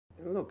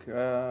Look,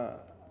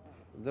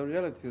 the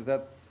reality is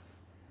that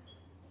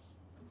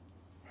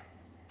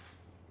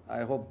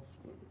I hope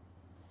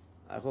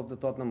the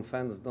Tottenham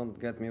fans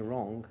don't get me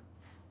wrong,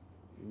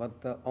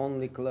 but the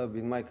only club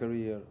in my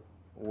career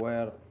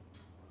where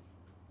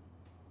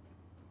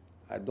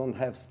I don't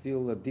have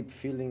still a deep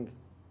feeling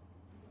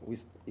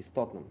is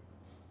Tottenham.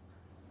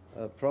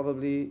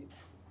 Probably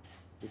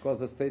because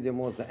the stadium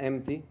was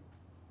empty,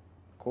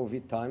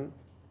 COVID time.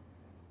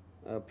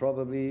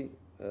 Probably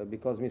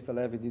because Mr.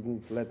 Levy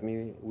didn't let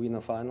me win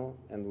a final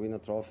and win a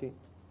trophy.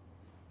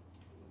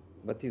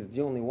 But it's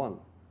the only one.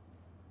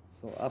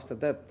 So after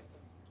that,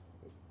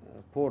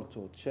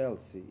 Porto,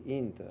 Chelsea,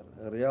 Inter,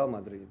 Real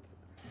Madrid,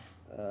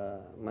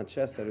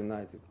 Manchester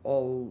United,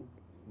 all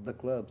the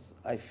clubs,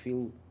 I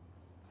feel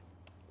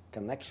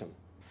connection.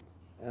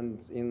 And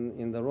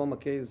in the Roma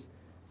case,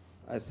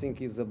 I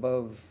think it's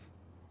above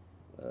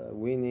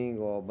winning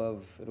or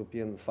above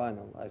European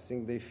final. I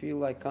think they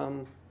feel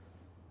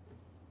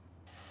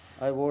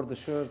I wore the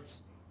shirt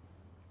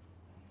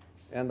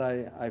and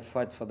I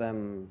fight for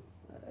them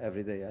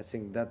every day. I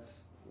think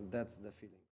that's the feeling.